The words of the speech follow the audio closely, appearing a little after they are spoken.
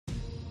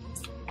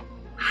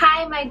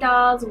Hi my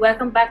dolls,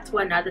 welcome back to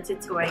another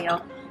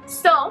tutorial.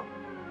 So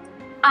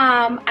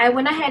I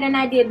went ahead and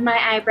I did my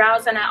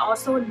eyebrows, and I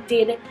also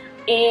did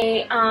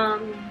a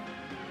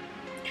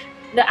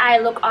the eye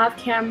look off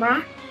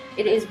camera.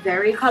 It is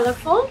very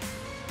colorful.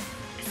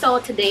 So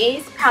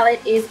today's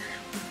palette is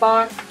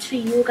brought to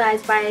you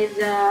guys by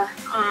the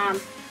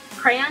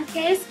crayon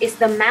case. It's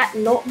the matte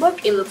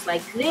notebook. It looks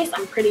like this.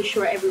 I'm pretty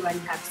sure everybody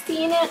has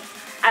seen it.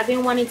 I've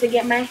been wanting to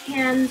get my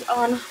hands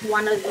on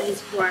one of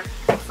these for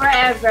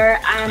forever.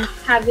 I'm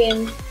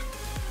having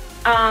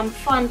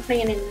fun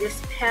playing in this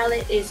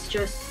palette. It's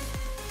just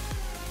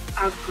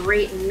a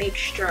great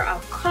mixture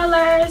of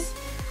colors.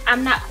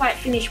 I'm not quite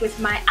finished with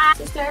my eye,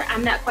 sister.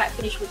 I'm not quite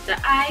finished with the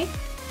eye,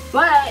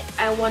 but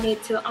I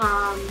wanted to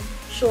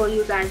show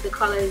you guys the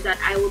colors that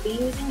I will be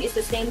using. It's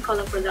the same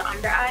color for the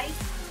under eyes,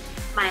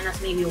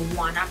 minus maybe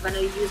one. I'm gonna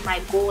use my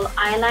gold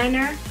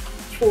eyeliner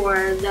for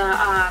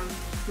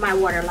the my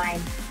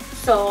waterline.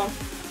 So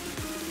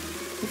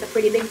it's a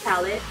pretty big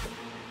palette.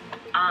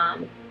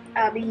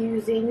 I'll be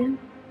using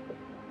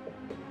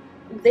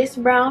this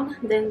brown,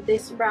 then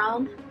this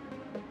brown,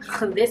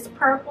 this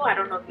purple, I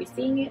don't know if you're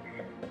seeing it,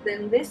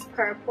 then this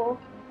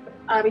purple.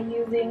 I'll be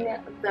using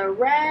the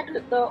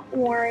red, the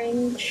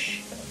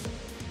orange.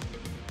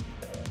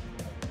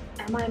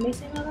 Am I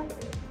missing a little?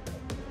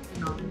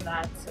 No,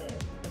 that's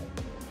it.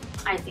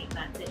 I think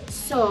that's it.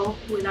 So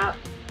without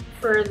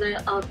further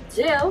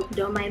ado,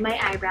 don't mind my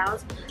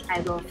eyebrows.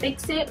 I will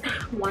fix it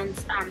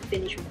once I'm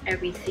finished with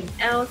everything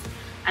else.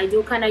 I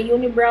do kind of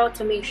unibrow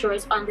to make sure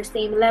it's on the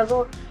same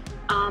level.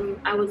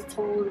 I was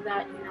told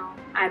that, you know,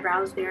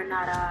 eyebrows, they're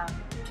not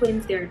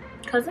twins, they're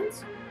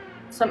cousins,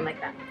 something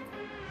like that.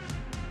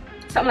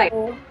 Something like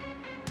that.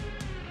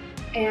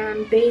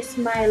 And base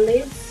my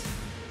lids.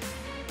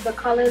 The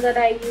color that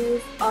I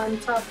used on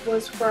top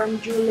was from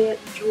Julia's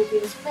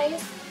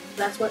Place.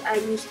 That's what I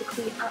used to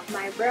clean up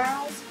my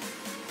brows.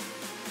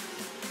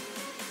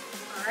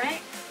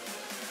 Alright.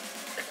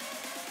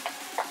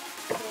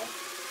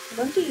 I'm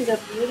going to use a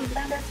beauty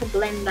blender to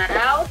blend that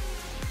out.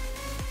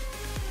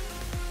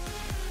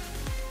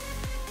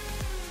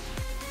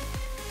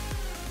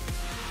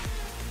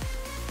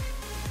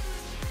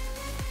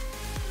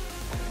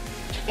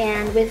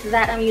 And with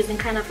that, I'm using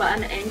kind of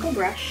an angle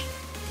brush.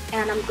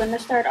 And I'm going to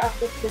start off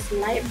with this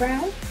light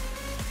brown.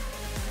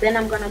 Then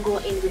I'm going to go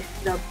in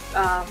with the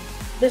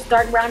this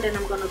dark brown. Then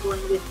I'm going to go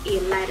in with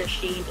a lighter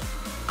shade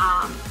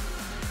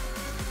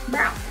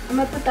brown. I'm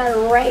going to put that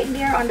right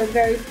there on the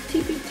very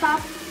tippy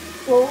top,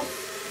 close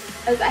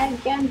as I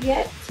can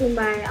get to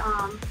my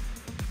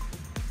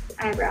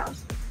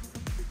eyebrows.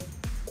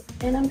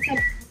 And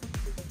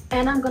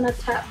I'm going to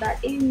tap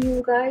that in.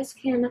 You guys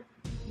can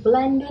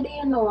blend it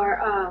in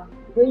or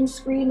green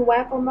screen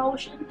wiper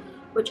motion,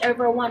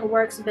 whichever one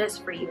works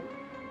best for you.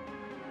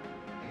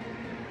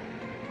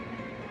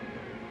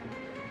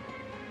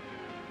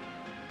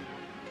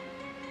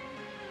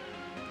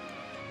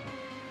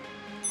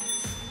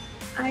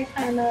 I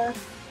kind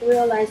of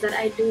realize that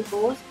I do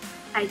both.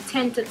 I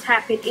tend to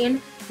tap it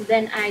in,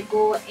 then I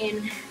go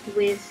in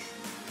with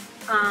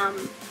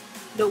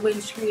the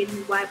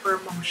windscreen wiper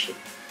motion.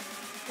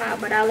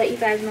 But I'll let you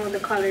guys know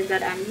the colors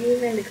that I'm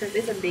using because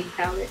it's a big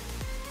palette.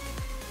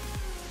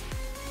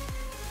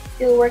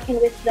 Still working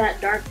with that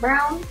dark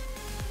brown.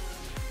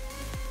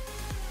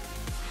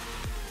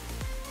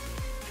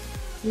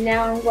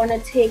 Now I'm going to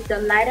take the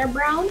lighter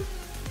brown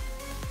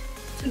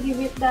to give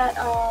it that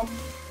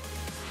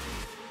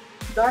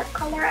dark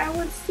color, I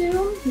would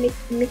assume,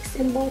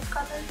 mixing both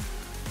colors.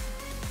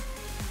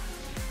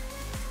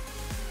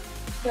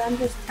 So I'm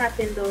just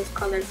tapping those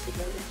colors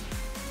together.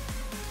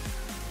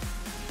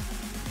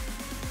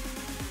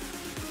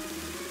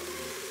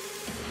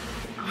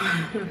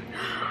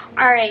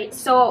 Alright,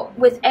 so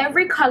with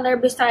every color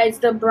besides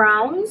the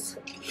browns,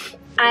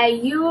 I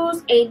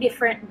use a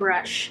different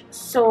brush.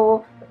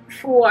 So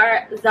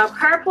for the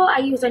purple, I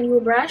use a new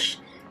brush.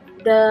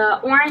 The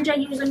orange, I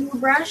use a new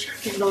brush.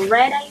 The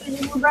red, I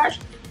use a new brush.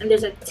 And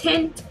there's a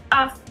tint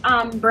of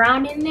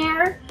brown in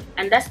there,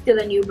 and that's still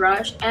a new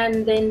brush.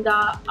 And then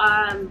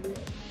the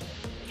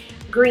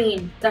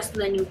green, that's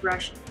still a new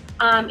brush.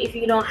 If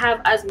you don't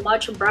have as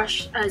much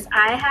brush as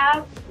I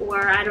have,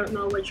 or I don't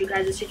know what you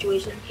guys'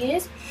 situation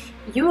is,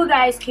 you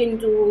guys can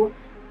do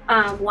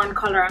one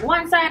color on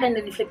one side and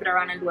then you flip it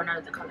around and do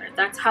another color.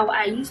 That's how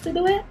I used to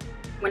do it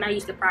when I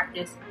used to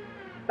practice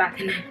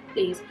back in the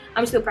days.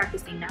 I'm still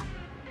practicing now.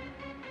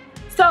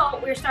 So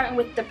we're starting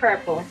with the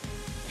purple.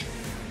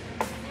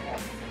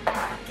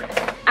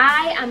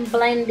 I am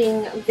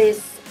blending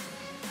this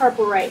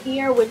purple right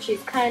here, which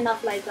is kind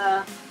of like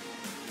a,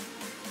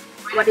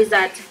 what is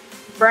that,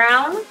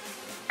 brown,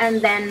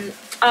 and then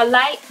a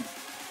light,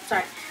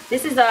 sorry,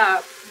 this is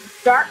a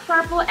dark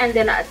purple and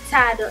then a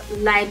tad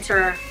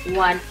lighter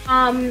one.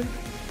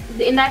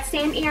 In that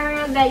same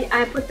area that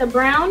I put the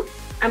brown,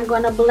 I'm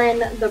gonna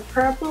blend the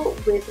purple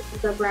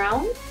with the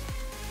brown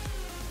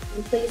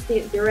and place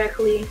it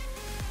directly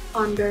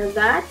under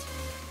that.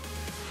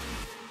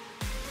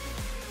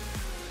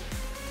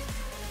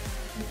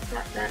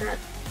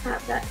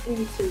 Tap that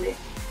into it.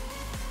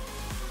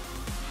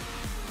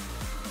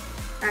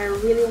 I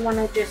really want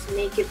to just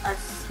make it a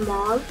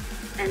small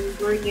and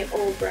bring it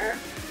over.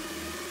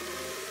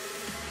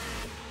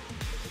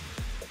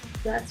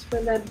 That's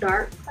for the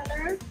dark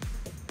color.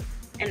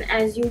 And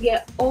as you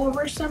get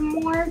over some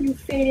more, you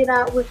fade it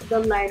out with the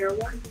lighter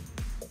one.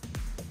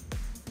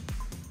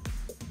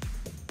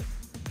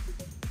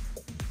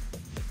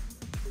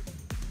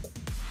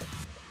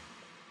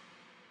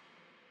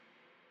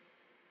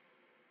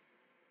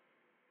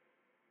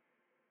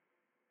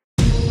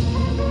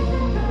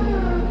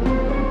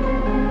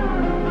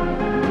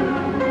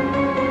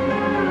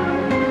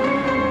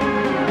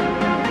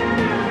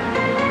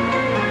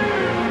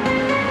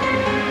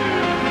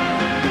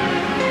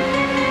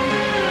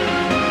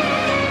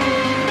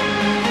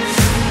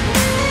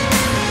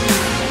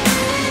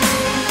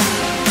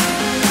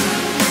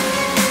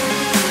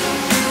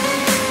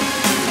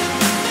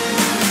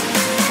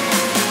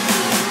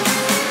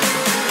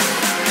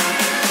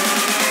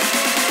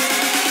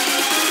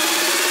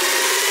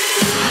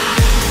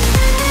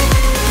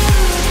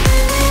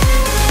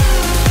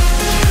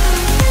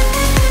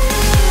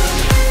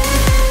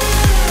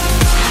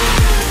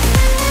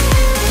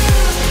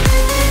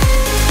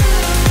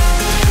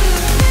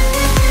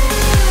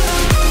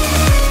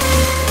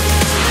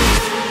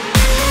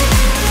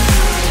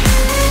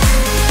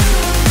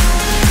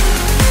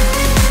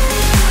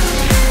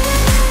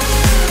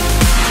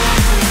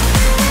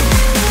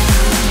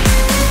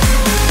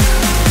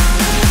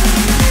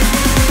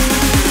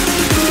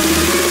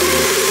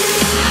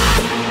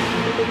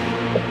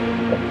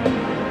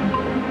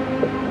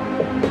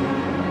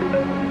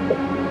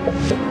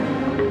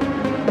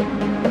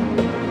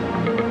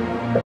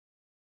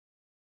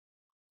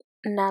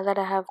 Now that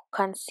I have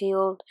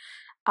concealed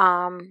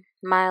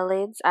my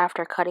lids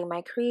after cutting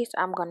my crease,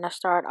 I'm gonna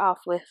start off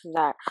with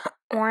that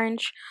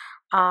orange.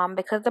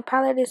 Because the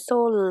palette is so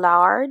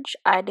large,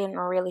 I didn't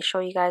really show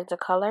you guys the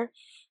color,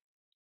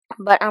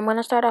 but I'm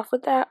gonna start off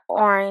with that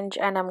orange,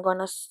 and I'm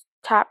gonna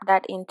tap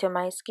that into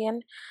my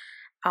skin.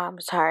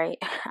 Sorry,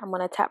 I'm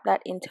gonna tap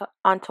that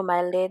onto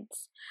my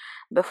lids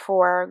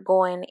before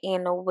going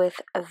in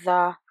with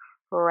the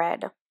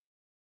red.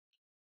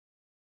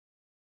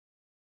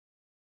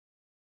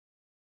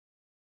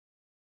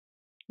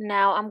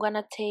 Now I'm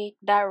gonna take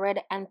that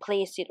red and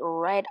place it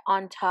right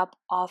on top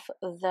of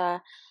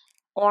the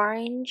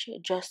orange,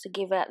 just to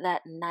give it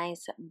that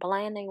nice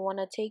blend. And you want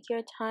to take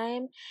your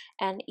time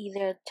and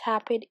either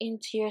tap it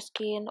into your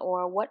skin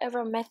or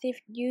whatever method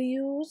you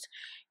use.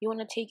 You want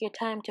to take your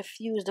time to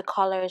fuse the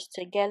colors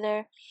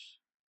together.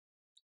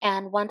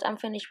 And once I'm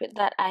finished with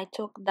that, I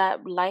took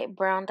that light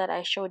brown that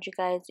I showed you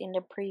guys in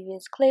the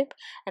previous clip,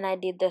 and I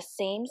did the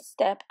same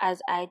step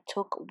as I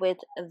took with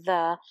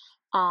the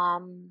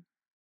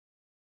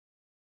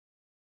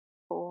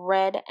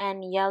red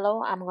and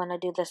yellow. I'm gonna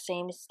do the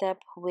same step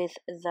with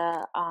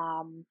the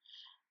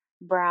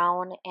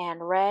brown and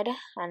red,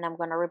 and I'm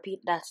gonna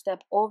repeat that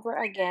step over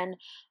again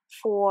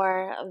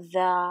for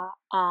the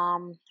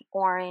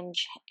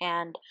orange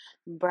and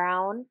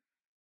brown.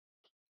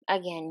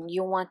 Again,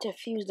 you want to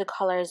fuse the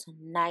colors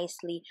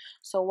nicely.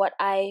 So what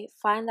I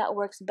find that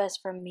works best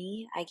for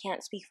me, I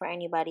can't speak for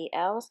anybody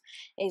else,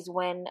 is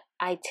when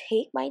I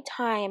take my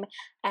time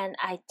and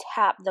I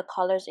tap the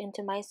colors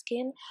into my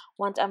skin.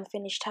 Once I'm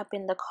finished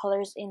tapping the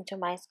colors into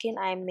my skin,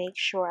 I make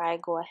sure I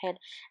go ahead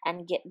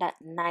and get that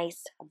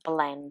nice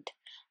blend.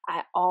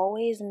 I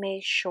always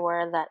make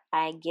sure that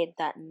I get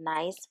that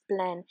nice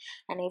blend,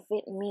 and if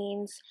it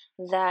means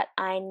that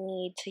I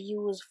need to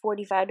use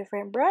 45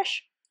 different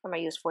brush, I'm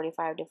gonna use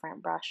 45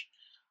 different brush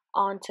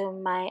onto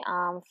my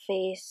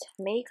face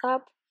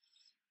makeup.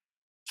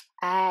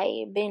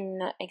 I've been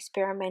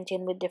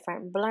experimenting with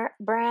different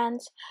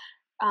brands.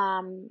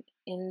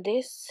 In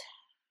this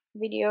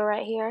video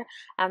right here,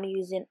 I'm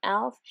using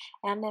elf,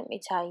 and let me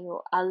tell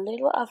you, a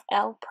little of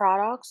elf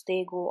products,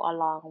 they go a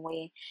long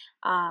way.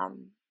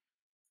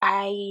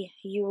 I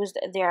used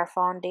their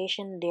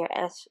foundation, their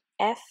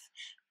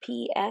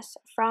FPS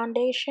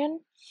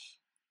foundation,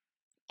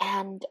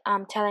 and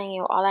I'm telling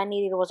you, all I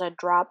needed was a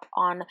drop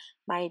on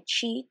my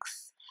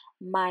cheeks,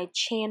 my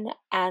chin,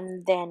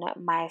 and then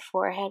my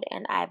forehead,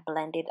 and I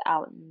blended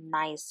out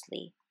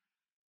nicely.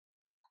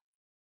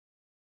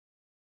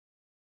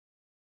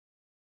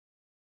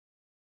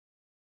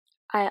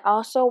 I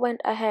also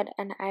went ahead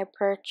and I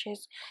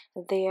purchased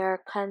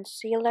their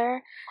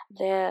concealer.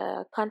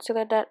 The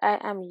concealer that I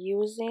am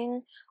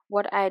using,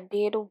 what I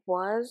did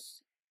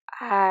was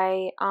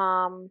I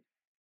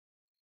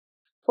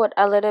put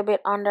a little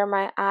bit under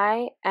my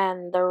eye,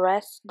 and the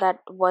rest that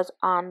was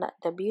on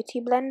the beauty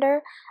blender,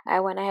 I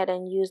went ahead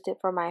and used it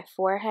for my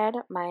forehead,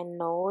 my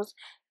nose,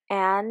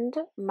 and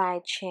my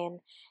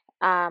chin.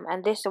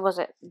 And this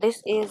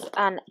is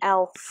an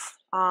elf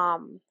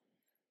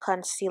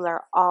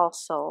concealer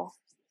also.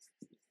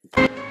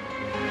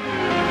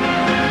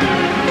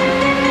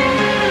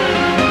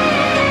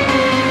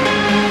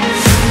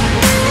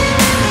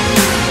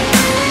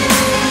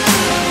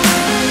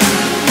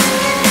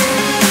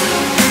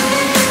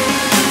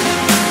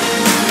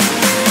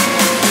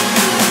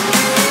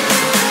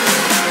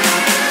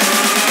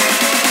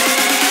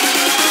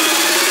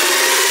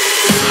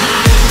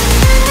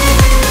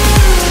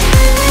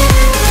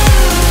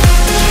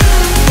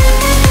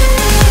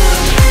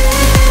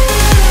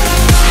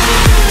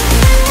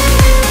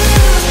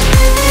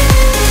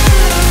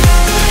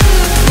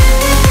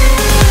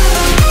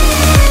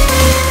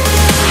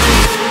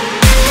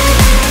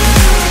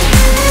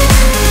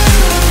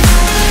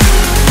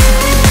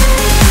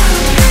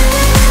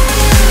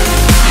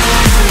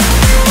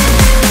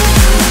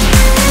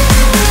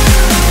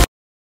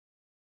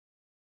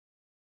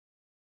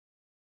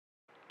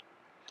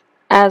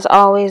 As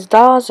always,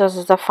 dolls, this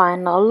is the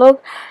final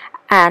look,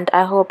 and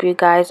I hope you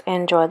guys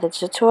enjoyed the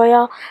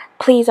tutorial.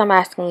 Please, I'm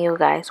asking you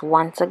guys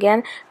once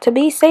again to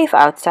be safe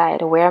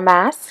outside. Wear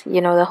masks,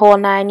 you know, the whole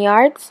 9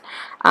 yards.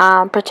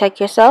 Protect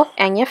yourself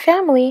and your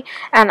family.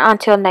 And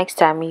until next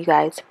time, you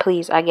guys,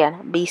 please,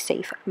 again, be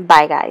safe.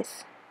 Bye,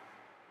 guys.